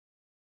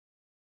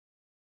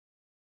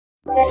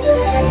My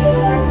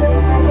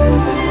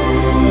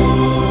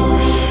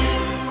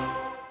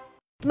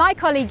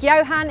colleague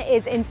Johan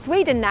is in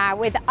Sweden now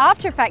with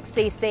After Effects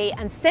CC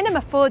and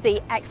Cinema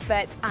 4D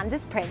expert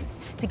Anders Printz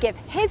to give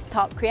his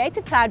top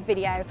Creative Cloud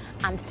video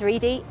and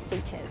 3D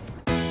features.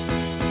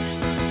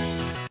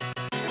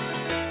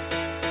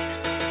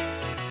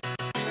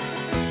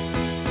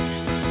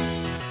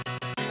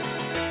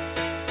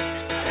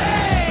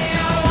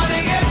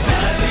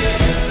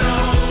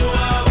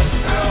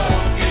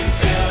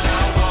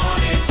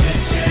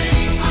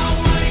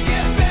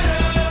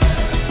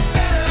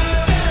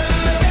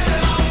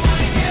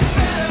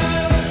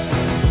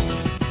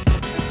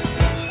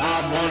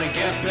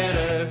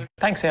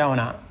 Thanks,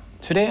 Johanna.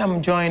 Today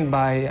I'm joined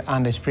by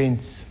Anders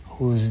Printz,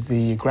 who's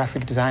the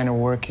graphic designer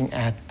working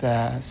at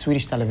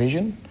Swedish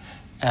Television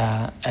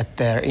at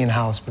their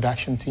in-house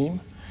production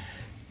team.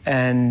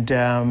 And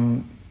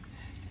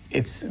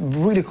it's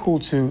really cool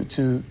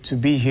to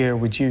be here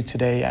with you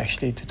today,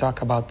 actually, to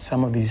talk about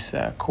some of these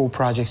cool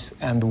projects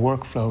and the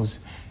workflows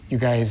you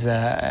guys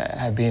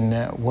have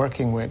been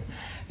working with.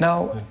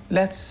 Now,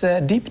 let's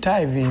deep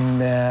dive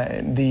in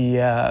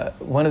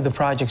one of the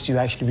projects you've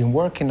actually been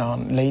working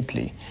on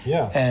lately.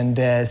 Yeah.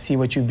 And see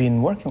what you've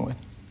been working with.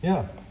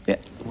 Yeah. Yeah.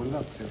 Would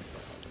love to.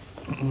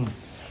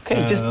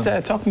 Okay, just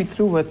talk me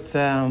through what...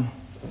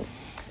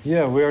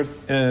 Yeah, we are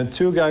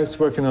two guys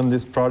working on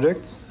this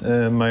project.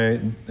 My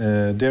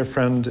dear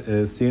friend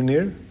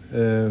Sirnir,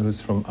 who's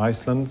from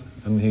Iceland,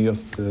 and he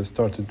just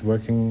started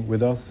working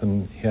with us,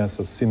 and he has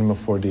a Cinema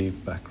 4D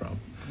background.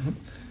 Mm-hmm.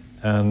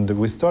 And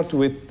we started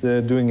with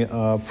doing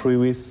a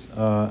previs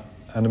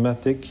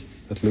animatic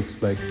that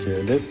looks like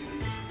this.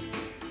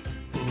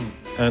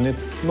 And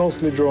it's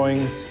mostly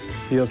drawings.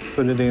 He just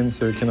put it in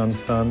so you can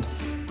understand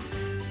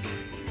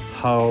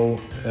how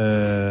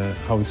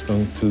it's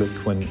going to look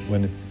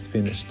when it's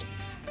finished.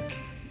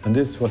 And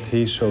this is what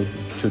he showed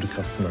to the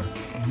customer.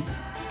 Mm-hmm.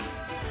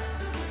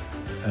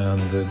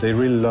 And they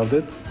really loved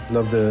it,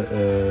 loved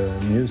the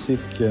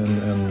music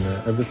and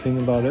everything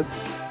about it.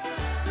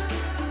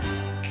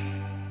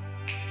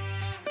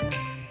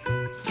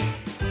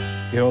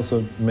 He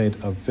also made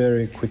a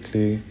very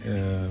quickly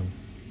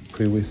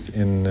previs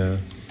in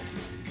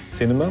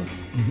cinema.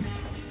 Mm-hmm.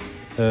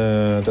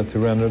 That he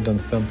rendered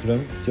and sent to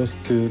them,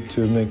 just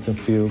to make them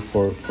feel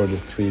for the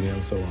 3D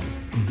and so on.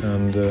 Mm-hmm.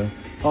 And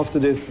after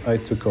this, I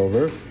took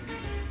over,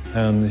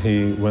 and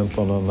he went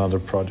on another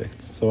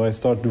project. So I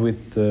started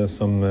with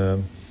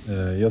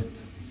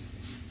just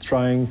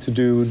trying to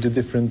do the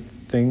different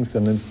things,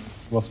 and it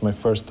was my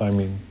first time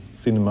in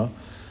cinema.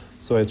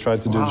 So I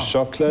tried to do the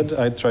chocolate,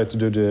 I tried to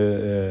do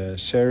the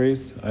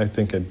cherries. I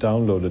think I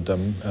downloaded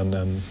them and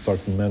then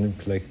started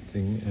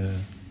manipulating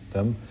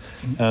them.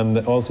 Mm-hmm. And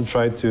also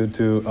tried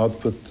to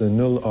output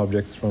null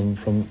objects from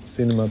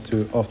cinema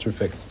to After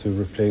Effects to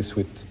replace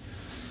with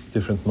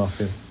different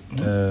muffins.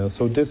 Mm-hmm.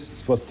 So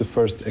this was the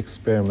first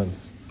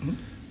experiments.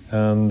 Mm-hmm.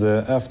 And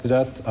after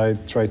that, I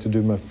tried to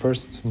do my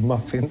first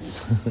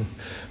muffins.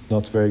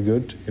 Not very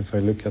good if I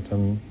look at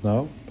them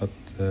now, but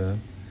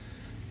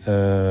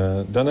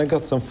then I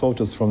got some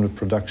photos from the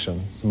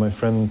production. So my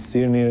friend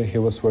Sirnir, he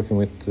was working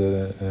with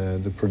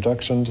the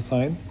production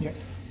design. Yeah.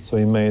 So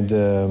he made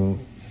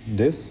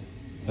this.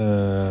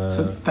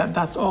 So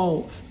that's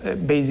all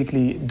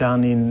basically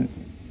done in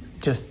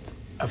just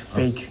a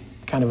fake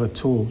kind of a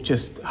tool,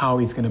 just how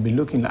it's going to be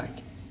looking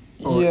like?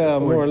 Yeah,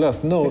 more or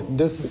less. No,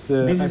 this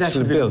is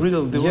actually built.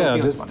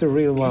 This is the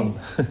real one.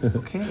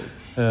 Okay.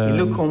 It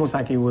looked almost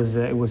like it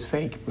was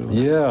fake.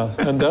 Yeah,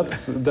 and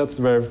that's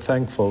very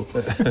thankful,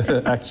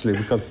 actually,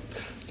 because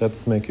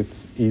that's make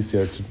it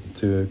easier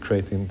to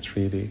create in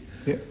 3D.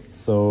 Yeah.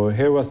 So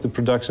here was the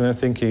production. I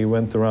think he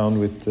went around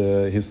with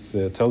his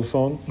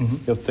telephone,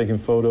 mm-hmm. just taking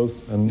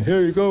photos. And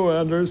here you go,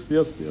 Anders.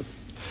 Just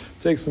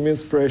take some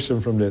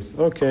inspiration from this.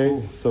 Okay,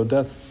 cool. So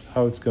that's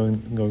how it's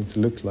going to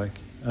look like.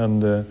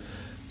 And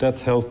that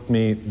helped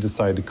me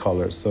decide the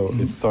colors. So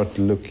mm-hmm. it started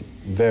to look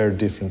very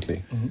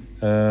differently.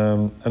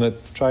 Mm-hmm. And I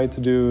tried to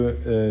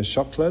do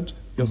chocolate,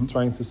 just mm-hmm.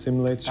 trying to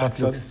simulate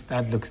chocolate.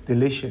 That looks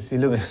delicious. It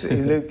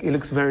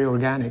looks very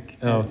organic.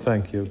 Oh,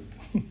 thank you.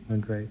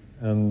 Great.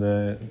 And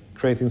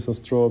creating some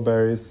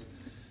strawberries,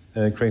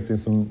 creating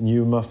some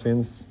new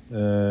muffins,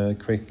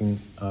 creating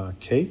a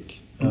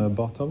cake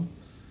bottom.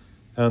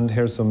 And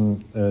here's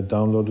some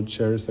downloaded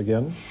cherries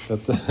again.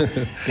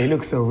 They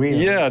look so real.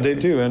 Yeah, they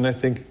do, and I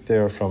think they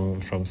are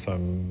from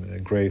some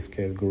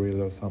grayscale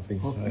gorilla or something.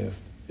 Okay.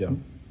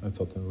 I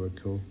thought they were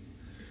cool.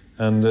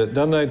 And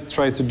then I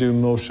tried to do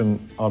motion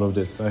out of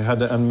this. I had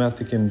the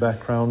animatic in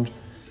background.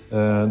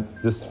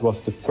 This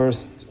was the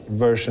first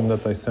version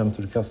that I sent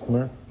to the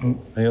customer.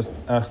 I just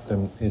asked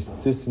them, is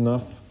this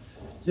enough?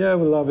 Yeah,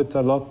 we love it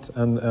a lot.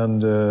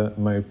 And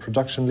my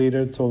production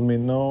leader told me,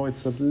 no,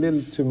 it's a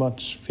little too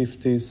much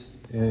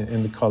 50s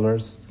in the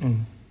colors.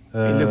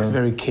 It looks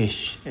very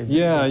kitsch.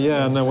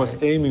 And I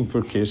was aiming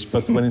for kitsch,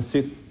 but when you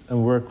sit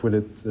and work with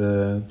it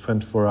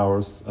 24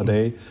 hours a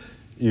day,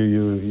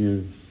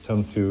 you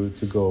tend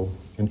to go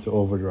into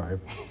overdrive.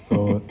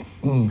 So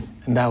and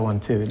that one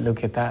too.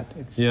 Look at that.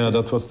 It's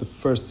that was the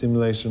first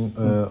simulation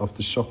of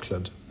the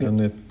chocolate,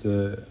 and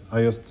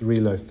I just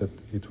realized that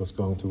it was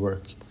going to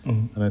work.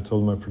 And I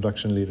told my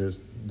production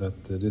leaders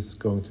that this is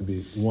going to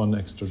be one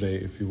extra day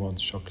if you want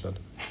chocolate.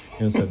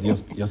 And he said,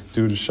 just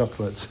do the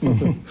chocolate.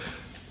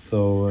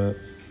 So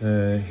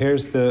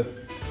here's the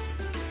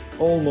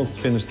almost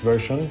finished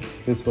version.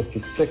 This was the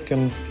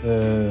second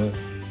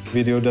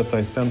video that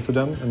I sent to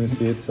them, and you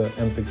see it's an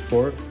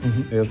MPEG-4.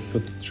 I just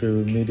put it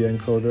through media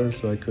encoder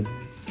so they could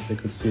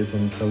see it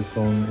on the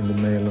telephone, in the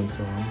mail, and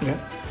so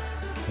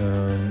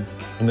on.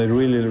 And they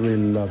really,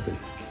 really loved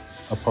it,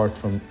 apart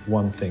from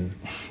one thing,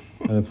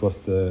 and it was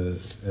the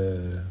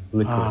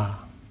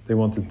licorice. They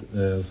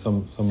wanted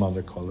some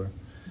other color.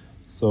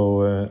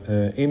 So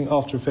in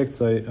After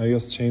Effects, I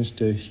just changed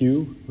the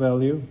hue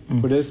value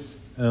for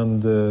this,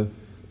 and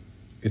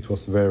it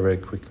was very, very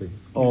quickly.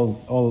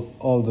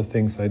 All the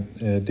things I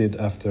did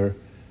after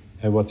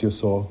what you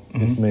saw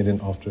is made in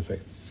After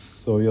Effects.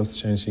 So just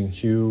changing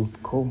hue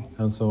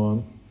and so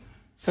on.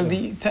 So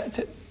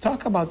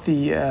talk about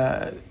the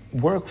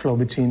workflow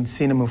between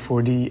Cinema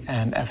 4D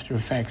and After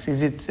Effects.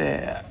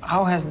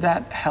 How has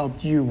that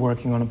helped you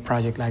working on a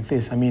project like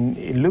this? I mean,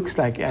 it looks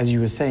like, as you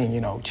were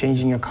saying,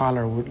 changing a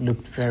color would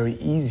look very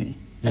easy,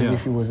 as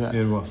if it was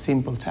a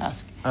simple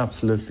task.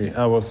 Absolutely.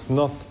 I was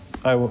not.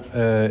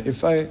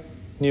 If I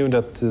knew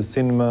that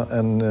Cinema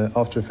and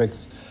After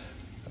Effects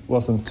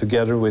wasn't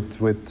together with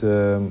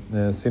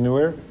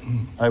Cineware,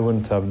 I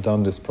wouldn't have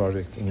done this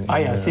project.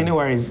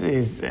 Cineware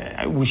is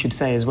we should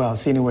say as well,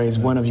 Cineware is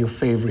one of your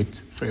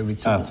favorite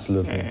tools.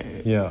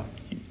 Absolutely, yeah.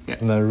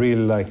 And I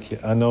really like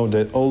it. I know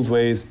the old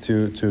ways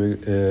to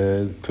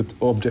put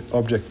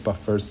object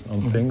buffers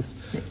on things,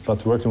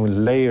 but working with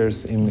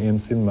layers in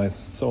Cinema is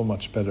so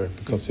much better,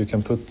 because you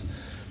can put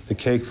the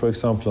cake, for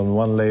example, on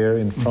one layer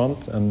in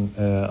front and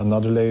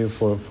another layer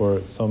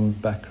for some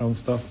background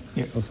stuff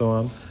and so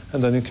on.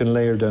 And then you can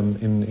layer them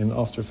in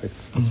After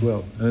Effects as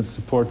well. And it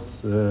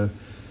supports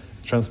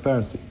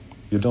transparency.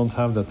 You don't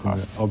have that in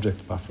the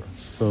object buffer.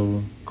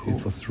 So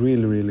it was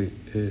really, really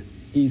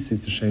easy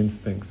to change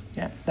things.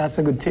 Yeah, that's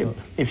a good tip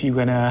if you're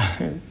gonna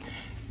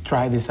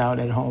try this out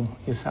at home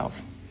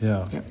yourself.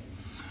 Yeah.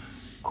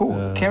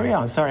 Cool. Carry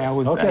on. Sorry, I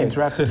was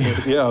interrupted you.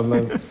 Yeah,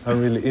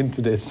 I'm really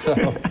into this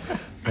now.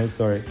 I'm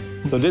sorry.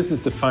 So this is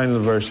the final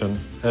version,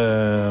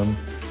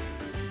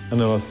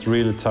 and I was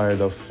really tired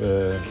of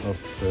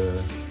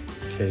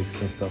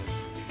cakes and stuff.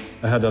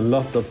 I had a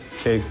lot of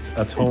cakes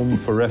at home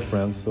for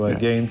reference, so I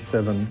gained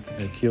 7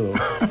 kilos.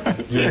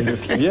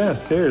 Seriously? Yeah,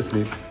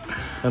 seriously.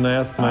 And I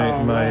asked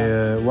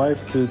my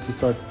wife to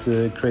start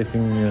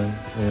creating,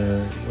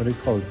 what do you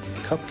call it,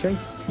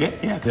 cupcakes? Yeah,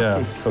 cupcakes. Yeah,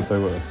 because I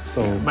was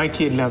so... My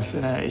kid loves,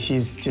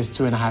 she's just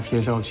 2.5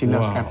 years old, she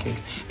loves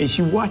cupcakes. And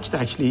she watched,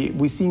 actually,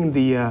 we've seen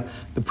the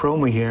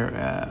promo here,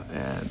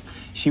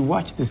 she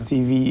watched this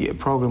TV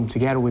program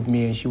together with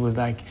me, and she was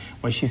like,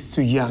 well, she's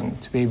too young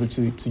to be able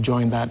to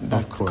join that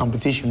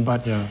competition,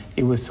 but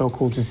it was so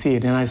cool to see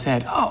it. And I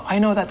said, oh, I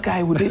know that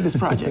guy who did this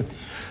project.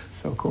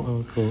 So cool.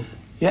 Oh, cool.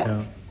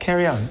 Yeah.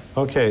 Carry on.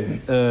 Okay,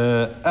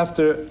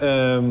 after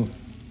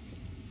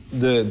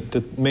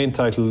the main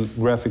title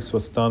graphics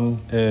was done,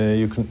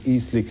 you can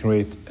easily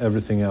create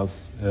everything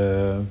else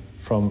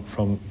from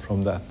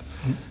that.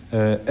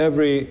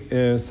 Every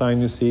sign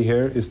you see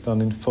here is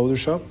done in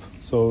Photoshop,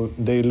 so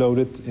they load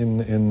it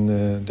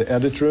in the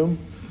edit room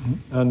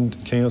and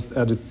can just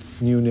edit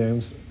new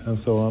names and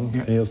so on,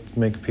 and just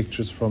make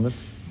pictures from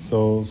it.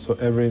 So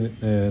every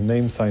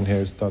name sign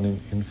here is done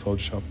in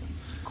Photoshop.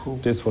 Cool.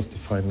 This was the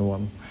final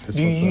one.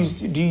 Do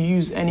you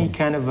use any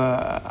kind of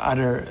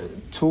other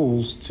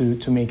tools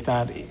to make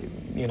that,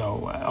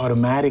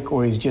 automatic,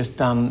 or is just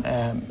done,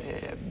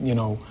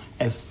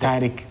 as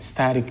static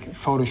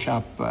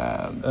Photoshop?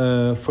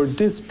 For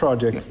this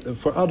project,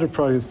 for other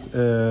projects,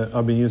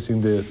 I've been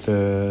using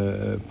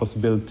the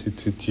possibility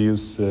to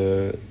use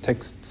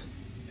text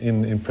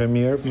in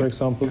Premiere, for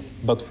example.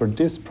 But for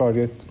this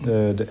project,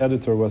 the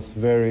editor was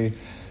very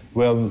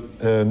well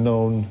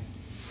known.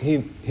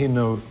 He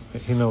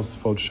knows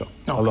Photoshop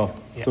a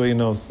lot, so he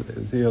knows.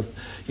 He just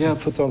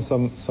put on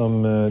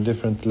some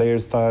different layer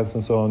styles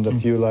and so on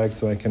that you like,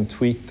 so I can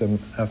tweak them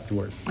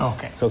afterwards.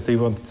 Okay. Because he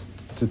wanted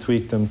to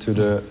tweak them to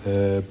the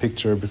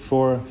picture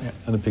before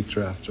and the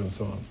picture after and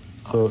so on.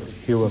 So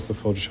he was a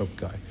Photoshop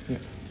guy. Yeah.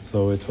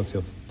 So it was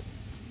just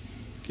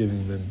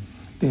giving them.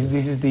 This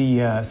is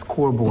the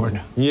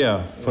scoreboard.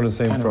 Yeah, for the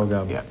same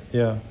program.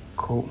 Yeah.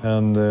 Cool.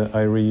 And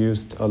I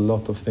reused a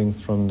lot of things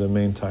from the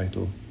main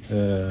title.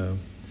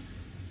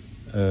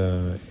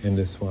 In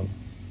this one,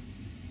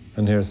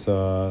 and here's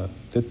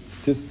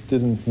this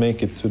didn't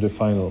make it to the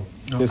final.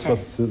 This was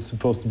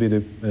supposed to be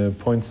the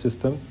point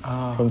system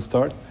from the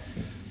start.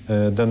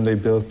 Then they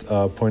built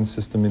a point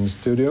system in the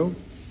studio.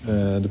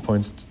 The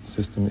point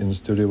system in the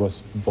studio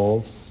was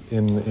balls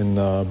in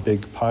a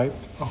big pipe,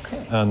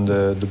 and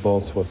the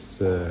balls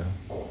was it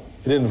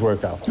didn't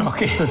work out.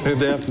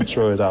 They have to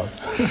throw it out.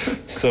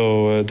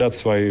 So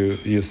that's why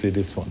you see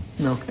this one.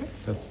 Okay,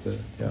 that's the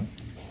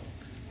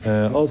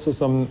Also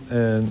some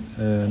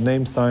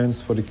name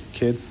signs for the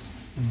kids.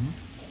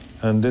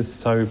 And this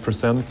is how you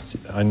present.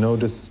 I know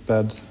this is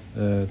bad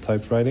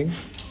typewriting.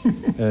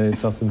 It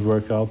doesn't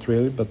work out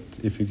really, but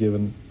if you give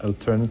an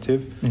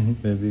alternative,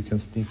 maybe you can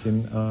sneak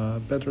in a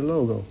better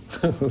logo.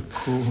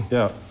 Cool.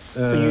 Yeah.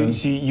 So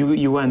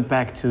you went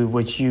back to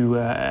what you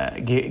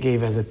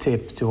gave as a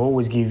tip to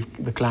always give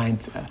the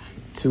client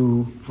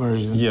two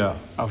versions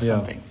of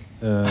something.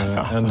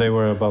 Awesome. And they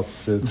were about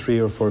 3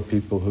 or 4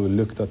 people who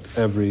looked at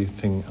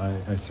everything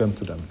I sent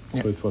to them.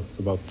 So it was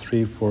about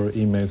 3-4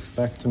 emails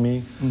back to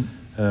me.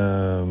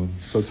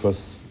 So it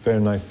was very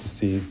nice to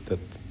see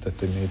that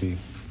they maybe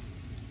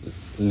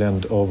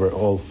lend over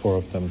all 4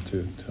 of them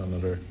to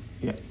another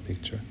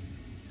picture.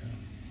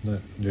 Yeah.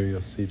 There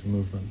you see the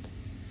movement.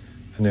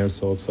 And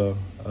there's also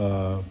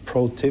a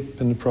pro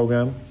tip in the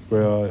program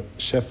where a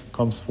chef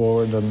comes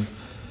forward and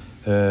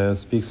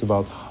speaks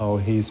about how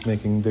he's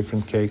making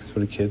different cakes for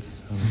the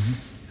kids.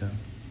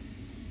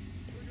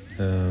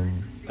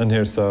 And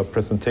here's a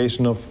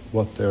presentation of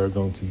what they're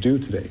going to do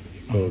today.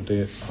 So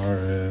they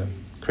are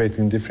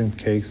creating different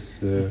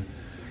cakes, and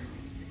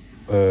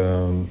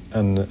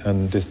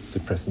this is the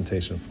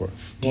presentation for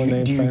more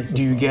name signs.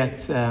 Do you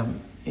get,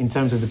 in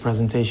terms of the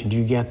presentation, do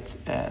you get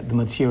the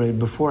material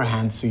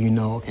beforehand so you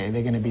know, okay,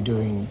 they're going to be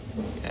doing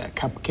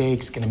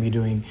cupcakes, going to be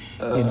doing,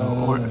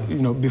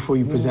 before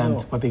you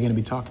present what they're going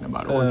to be talking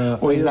about?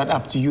 Or is that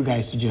up to you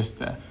guys to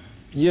just...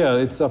 Yeah,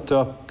 it's up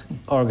to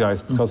our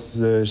guys,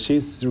 because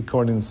she's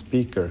recording the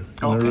speaker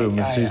in the room,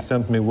 and she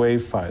sent me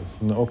WAV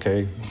files. And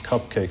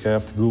cupcake, I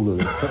have to Google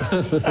it.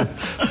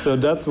 So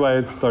that's why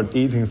I started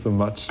eating so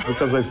much,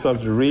 because I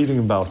started reading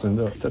about it, and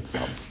that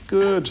sounds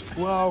good.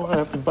 Wow, I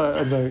have to buy.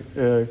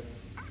 And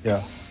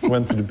I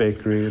went to the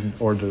bakery and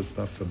ordered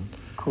stuff. And,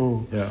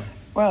 cool. Yeah.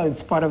 Well,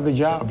 it's part of the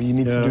job. You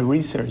need to do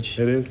research.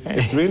 It is.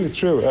 It's really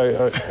true.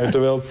 I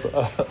developed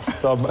a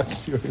stomach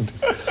during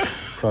this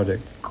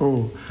project.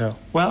 Cool. Yeah.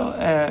 Well,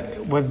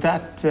 was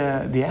that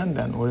the end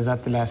then, or is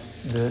that the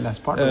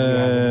last part?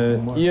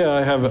 Yeah,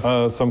 I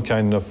have some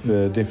kind of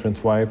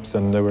different wipes,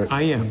 and they were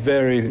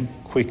very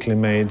quickly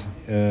made.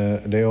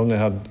 They only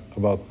had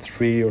about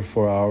 3 or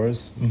 4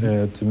 hours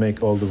to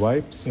make all the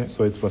wipes. Yeah.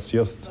 So it was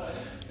just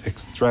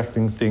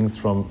extracting things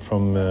from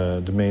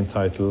the main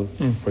title,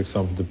 for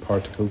example, the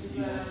particles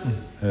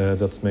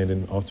that's made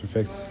in After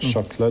Effects,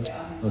 chocolate,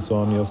 and so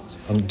on,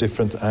 just on a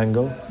different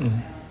angle.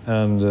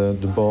 And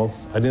the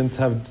balls. I didn't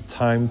have the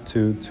time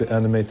to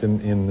animate them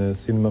in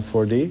Cinema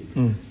 4D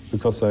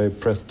because I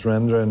pressed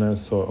render and I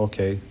saw,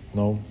 okay,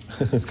 no.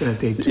 It's going to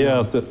take too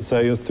long. So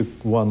I just took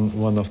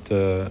one of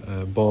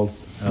the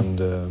balls,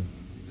 and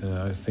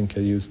I think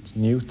I used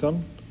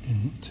Newton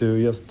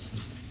to just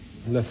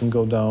let them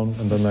go down,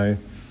 and then I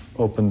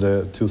opened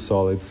the 2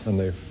 solids and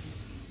they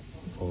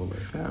fall away.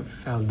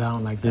 Fell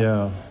down like that?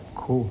 Yeah.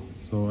 Cool.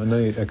 So, and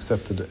I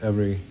accepted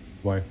every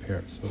wipe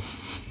here, so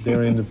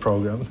they're in the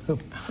program.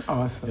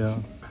 Awesome. Yeah,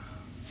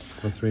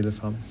 it was really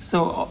fun.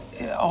 So,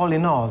 all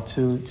in all,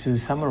 to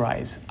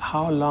summarize,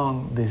 how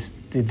long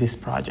did this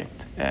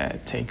project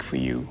take for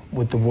you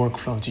with the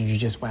workflow that you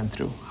just went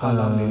through? How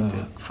long did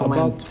it take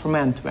from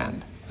end to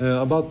end?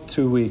 About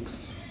 2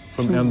 weeks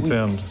from end to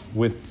end,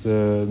 with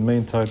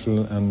main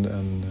title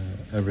and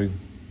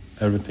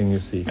everything you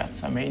see.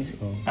 That's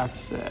amazing.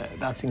 So.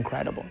 That's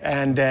incredible.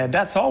 And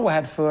that's all we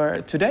had for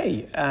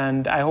today.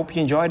 And I hope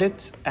you enjoyed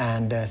it,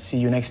 and see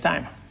you next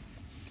time.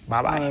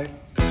 Bye-bye.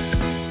 Bye.